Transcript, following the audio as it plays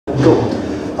Cool.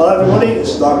 Hello everybody,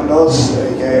 it's Diamond Oz,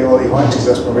 aka Ollie Hines, because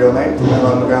that's my real name, from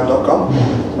underground.com.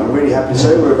 I'm really happy to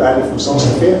say we're with Addi from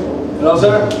Sólstafir. Hello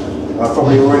sir. I've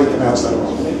probably already pronounced that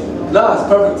wrong. No, it's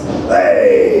perfect.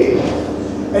 Hey!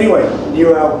 Anyway,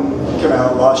 new album came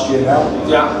out last year now.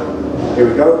 Yeah. Here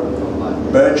we go.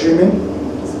 Bird Dreaming.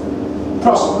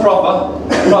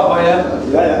 Proper, yeah.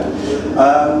 Yeah.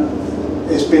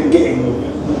 It's been getting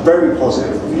very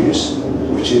positive reviews,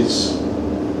 which is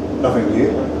nothing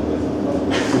new.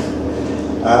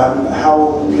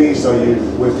 How pleased are you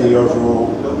with the overall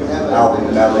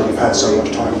album now that you've had so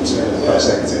much time to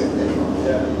dissect it,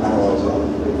 analyze it?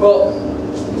 Well,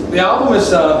 the album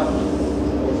is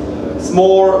it's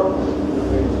more.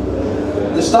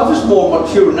 The stuff is more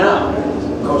mature now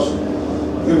because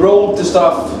we wrote the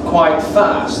stuff quite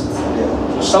fast.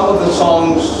 Some of the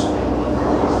songs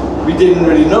we didn't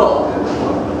really know.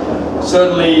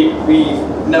 Certainly, we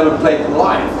never played them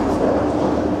live.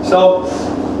 So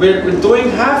we're doing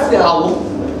half the album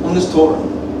on this tour.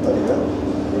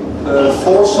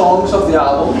 4 songs of the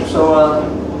album. So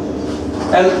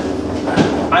and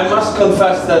I must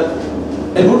confess that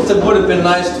it would have been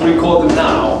nice to record them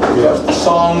now because the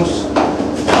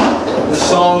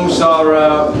songs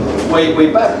are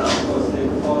way better now.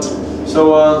 So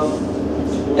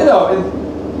you know,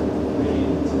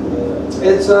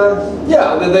 it's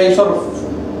yeah, they sort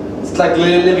of, it's like a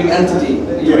living entity.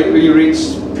 You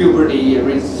reach puberty, you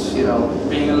reach, you know,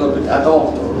 being a little bit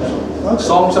adult.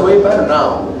 Songs are way better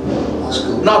now.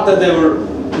 Not that they were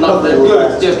not that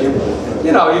good, just,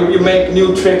 you know, you make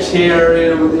new tricks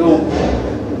here,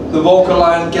 the vocal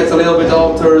line gets a little bit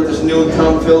altered, there's new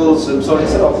tone fills, and so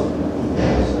instead of.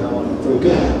 Very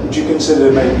good. Would you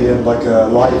consider maybe like a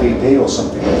live EP or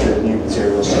something with your new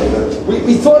material so that...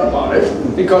 We thought about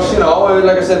it, because, you know,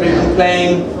 like I said, we've been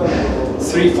playing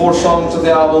 3-4 songs of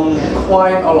the album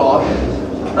quite a lot,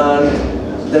 and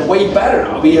they're way better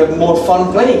now. We have more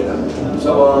fun playing them.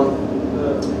 So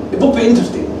it would be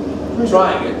interesting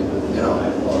trying it, you know.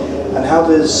 And how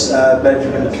does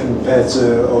Benjamin compare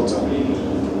to Otto?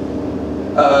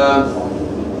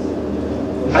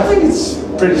 I think it's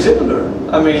pretty similar.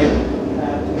 I mean,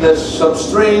 there's some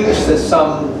strings, there's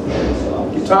some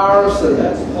guitars and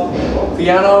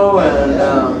piano, and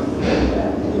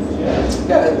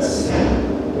yeah, it's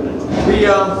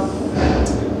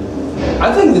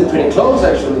I think they're pretty close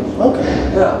actually. Okay.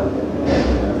 Yeah.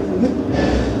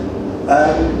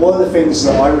 One of the things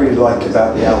that I really like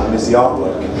about the album is the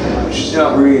artwork, which is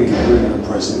really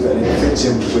impressive, and it fits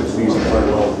in with the music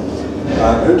very well.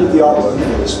 Who did the artwork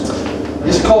for this one?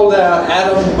 He's called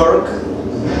Aðalbjörn.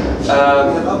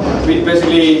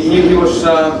 He was.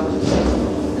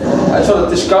 I sort of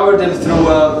discovered him through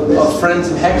our friends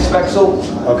in Bristol.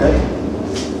 Okay.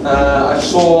 I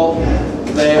saw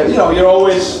there. You know, you're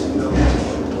always,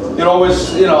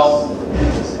 you know,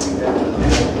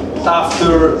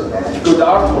 after good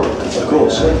artwork. Of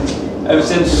course. Ever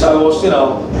since I was, you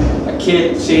know, a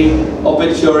kid, seeing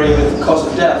obituary with cause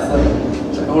of death, and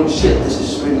it's like, holy shit, this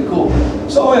is really cool.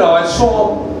 So, you know, I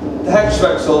saw the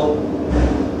Hexvexel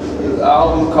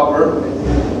album cover,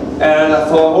 and I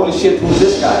thought, holy shit, who's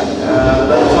this guy?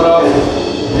 Then sort of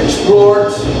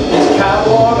explored his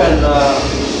catalog, and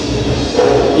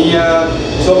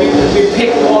so we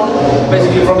picked one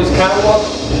basically from his catalog,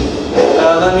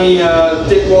 and then he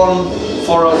did one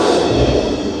for us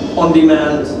on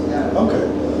demand. Okay.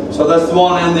 So that's the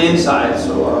one on the inside.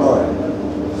 So. Alright.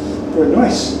 Very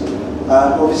nice.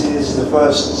 Obviously, this is the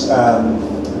first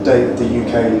date of the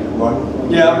UK run.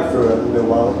 Yeah. For a little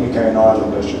while, UK and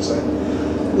Ireland, I should say.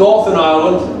 Northern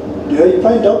Ireland. Yeah, you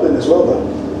played Dublin as well, though.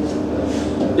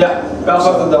 Yeah,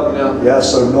 Belfast and Dublin. Yeah. Yeah,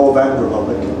 so North and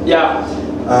Republic. Yeah.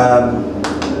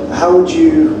 How would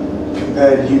you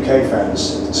compare UK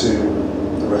fans to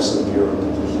the rest of Europe?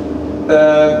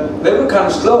 They were kind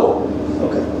of slow.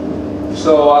 Okay.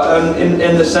 So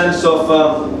in the sense of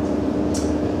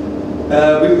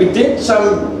we did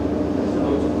some.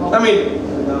 I mean,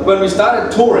 when we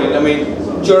started touring, I mean,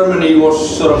 Germany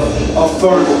was sort of our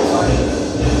first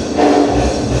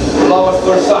love at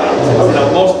first sight. You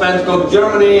know, most bands go to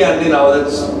Germany, and you know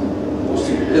that's,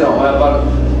 you know, but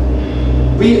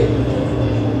we.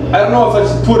 I don't know if I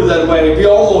should put it that way. We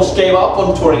almost gave up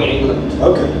on touring England.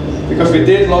 Okay. Because we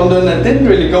did London and it didn't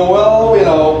really go well. You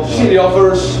know, shitty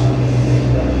offers.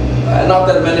 Not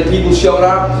that many people showed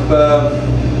up.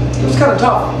 It was kind of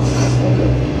tough.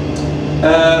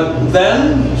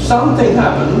 Then something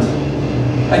happened.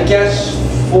 I guess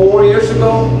 4 years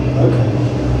ago.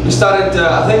 Okay. We started,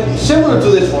 I think, similar to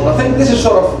this one. I think this is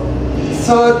sort of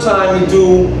third time we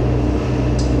do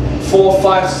 4,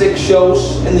 5, 6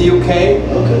 shows in the UK.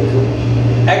 Okay, cool.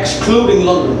 Excluding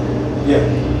London.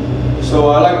 Yeah. So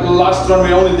like last run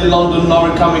we only did London, now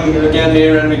we're coming again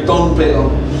here and we don't play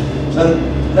London.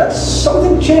 And that's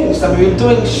something changed. I mean, we're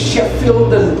doing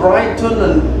Sheffield and Brighton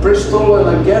and Bristol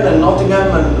and again and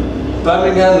Nottingham and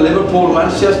Birmingham, Liverpool,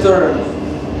 Manchester, and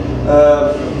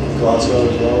Glasgow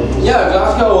as well. yeah,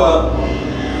 Glasgow.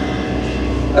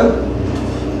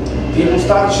 And people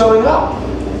started showing up.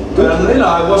 Good. And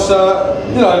I was,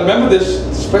 I remember this,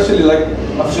 especially like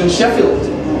I was in Sheffield.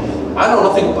 I know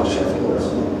nothing about Sheffield,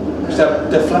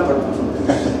 except the flapper.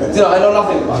 I know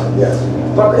nothing about it. Yeah.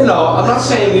 But I'm not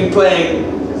saying we're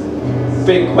playing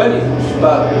big venues,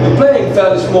 but we're playing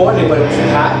fairly small venues, but it was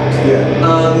packed.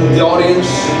 Yeah. And the audience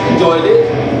enjoyed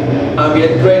it, and we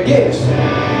had great gigs.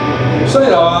 So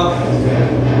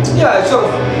yeah, it's sort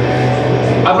of.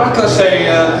 I'm not gonna say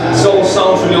it all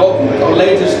sounds really open, like our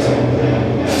latest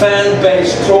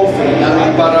fan-based trophy. I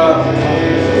mean, but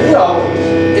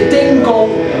it didn't go.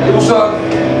 It was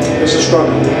a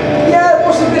struggle. Yeah, it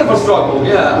was a bit of a struggle.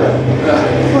 Yeah.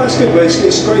 Well, it's good, but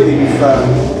it's great that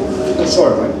you've.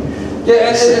 Sorry, mate. Yeah,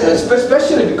 and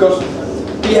especially because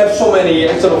we have so many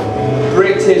sort of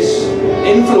British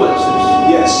influences.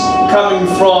 Yes. Coming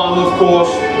from, of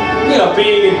course,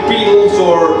 being in Beatles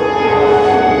or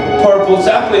Purple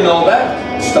Zeppelin, all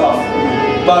that stuff.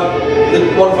 But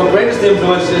one of our greatest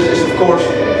influences is, of course,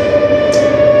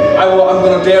 I'm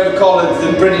going to dare to call it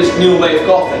the British New Wave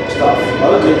Gothic stuff.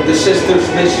 Okay. The Sisters,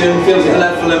 Mission, Fields of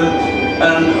Nephilim,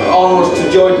 and onwards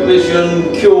to Joy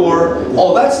Division, Cure,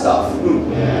 all that stuff.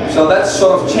 So that's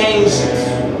sort of changed.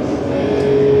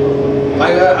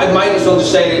 I might as well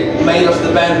just say it made us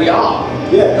the band we are.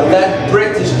 Yeah. That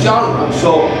British genre.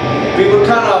 So we were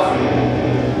kind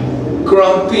of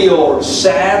grumpy or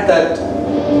sad that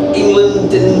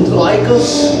England didn't like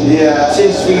us. Yeah.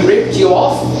 Since we ripped you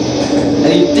off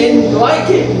and you didn't like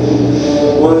it.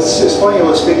 Well, it's funny. I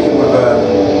was speaking with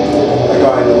a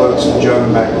guy that works for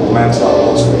German band called Mantel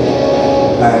last week,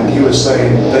 and he was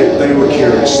saying they were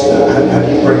curious. How do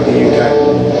you break the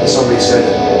UK? Somebody said,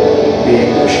 be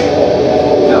English.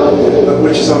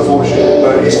 Which is unfortunate,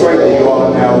 but it's great that you are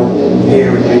now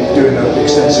here and you're doing an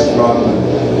extensive run.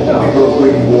 People are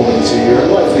really warming to you,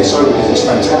 and rightfully so, because it's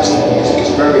fantastic music.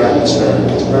 It's very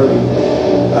atmospheric. It's very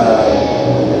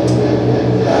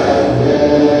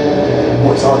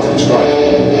it's hard to describe,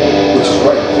 which is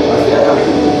great.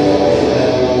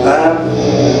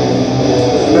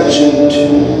 You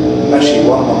mentioned, actually,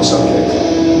 while I'm on the subject,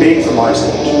 being from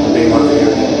Iceland and being over here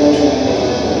in England,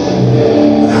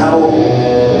 how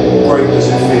great does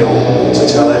it feel to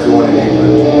tell everyone in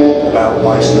England about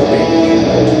Iceland being in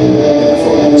England in the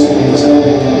following 2 years?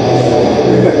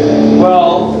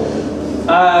 Well,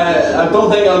 I don't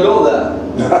think I'll go there.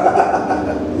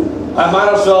 I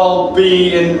might as well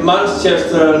be in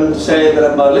Manchester and say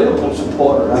that I'm a Liverpool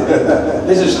supporter. I mean,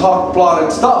 this is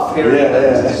hot-blooded stuff here in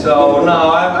England. So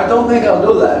no, I don't think I'll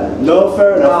do that. No,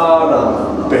 fair enough.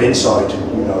 No. But inside,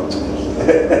 you know.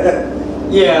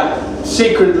 Yeah,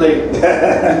 secretly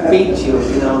beat you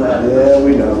know that. Yeah,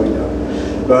 we know.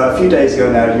 But a few days ago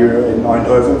now, you were in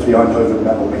Eindhoven for the Eindhoven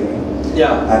metal meeting.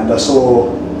 Yeah. And I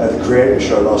saw at the Creator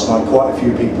Show last night quite a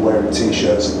few people wearing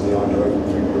T-shirts of the Eindhoven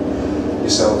thing,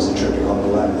 yourselves and Tryggvason and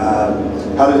all that.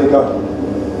 How did it go?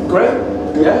 Great.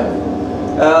 Good. Yeah.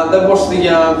 That was the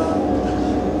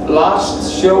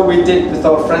last show we did with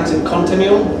our friends in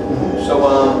Continuum. So.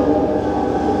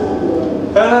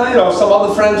 And some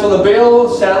other friends on the bill.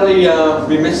 Sadly,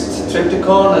 we missed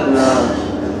Tryggvason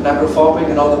and Necrophobic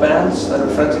and all the bands that are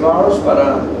friends of ours. But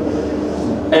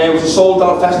it was a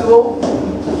sold-out festival,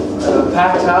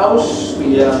 packed house.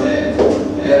 We had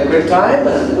a great time,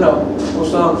 and it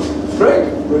was great.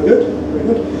 Very good. Very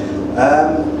good.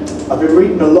 I've been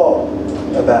reading a lot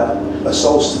about a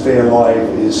Sólstafir live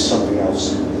is something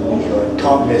else.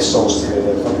 Can't miss Sólstafir.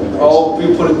 They're fucking amazing. Oh,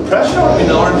 people putting pressure on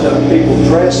in orange. People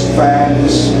dress,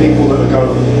 fans, people that go,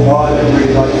 I don't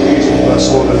really like the music, but I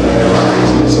saw them and they were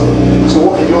amazing. So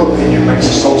what, in your opinion, makes a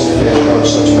Sólstafir show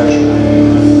so special?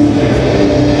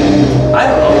 I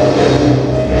don't know.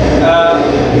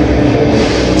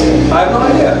 I have no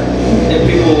idea. If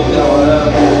people,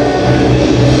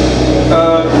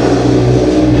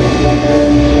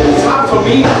 it's hard for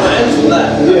me to answer that.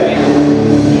 Yeah.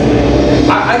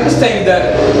 I just think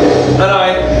that, and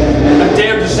I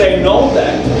dare to say no,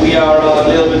 that we are a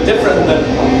little bit different than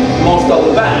most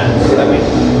other bands. I mean,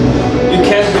 you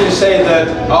can't really say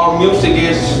that our music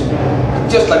is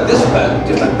just like this band,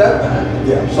 just like that band.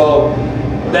 Yeah. So,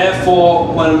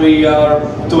 therefore, when we are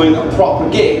doing a proper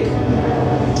gig,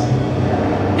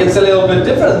 it's a little bit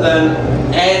different than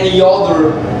any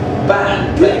other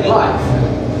band playing live.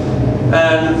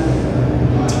 And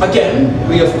again,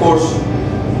 we of course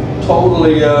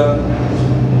totally.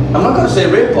 I'm not going to say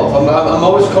rip-off. I'm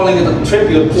always calling it a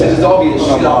tribute because it's obvious.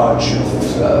 You know,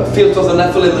 Fields of the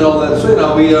Nephilim and all that. So you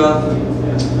know, we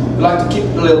like to keep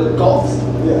it a little bit goth.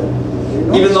 Yeah.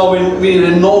 Nice. Even though we're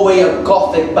in no way a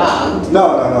gothic band.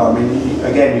 No. I mean,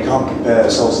 again, you can't compare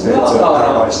Sólstafir to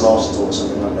Paradise Lost or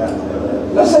something like that.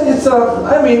 Let's say it's.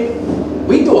 I mean,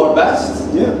 we do our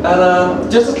best. Yeah.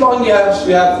 And just as long as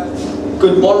you have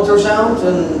good monitor sound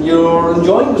and you're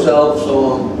enjoying yourself,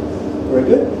 so. Very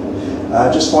good.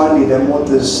 Just finally, then, what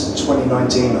does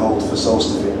 2019 hold for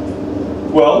Sólstafir?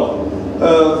 Well,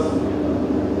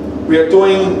 we are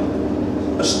doing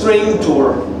a string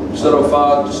tour, sort of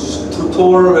to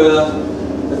tour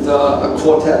with a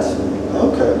quartet.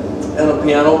 Okay. And a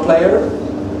piano player.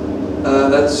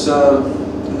 That's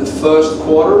in the first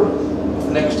quarter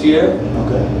of next year.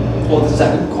 Okay. Or the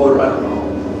second quarter, I don't know.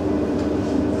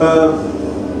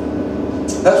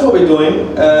 That's what we're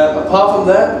doing. Apart from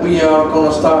that, we are going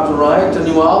to start to write a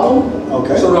new album.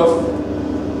 Okay. Sort of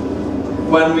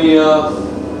when we, I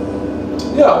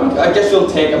guess we'll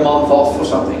take a month off or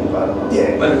something, but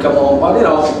when we come home. But you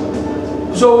know,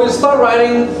 so we'll start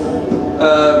writing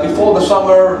before the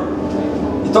summer.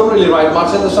 You don't really write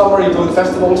much in the summer. You're doing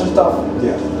festivals and stuff.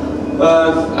 Yeah.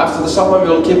 After the summer,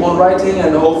 we'll keep on writing,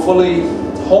 and hopefully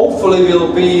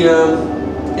we'll be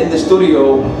in the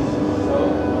studio.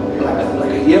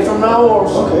 Like a year from now or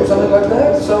something like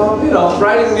that. So, you know,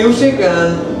 writing music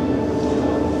and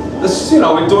this, you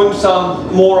know, we're doing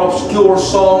some more obscure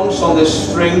songs on this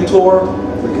string tour.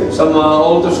 Okay. Some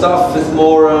older stuff with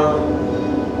more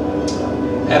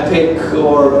epic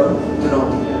or, you know.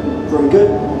 Very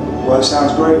good. Well, it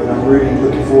sounds great, and I'm really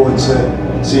looking forward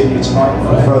to seeing you tonight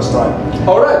for the first time.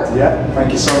 All right. Yeah.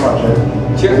 Thank you so much, Ed.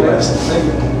 Cheers, man.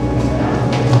 Thank you.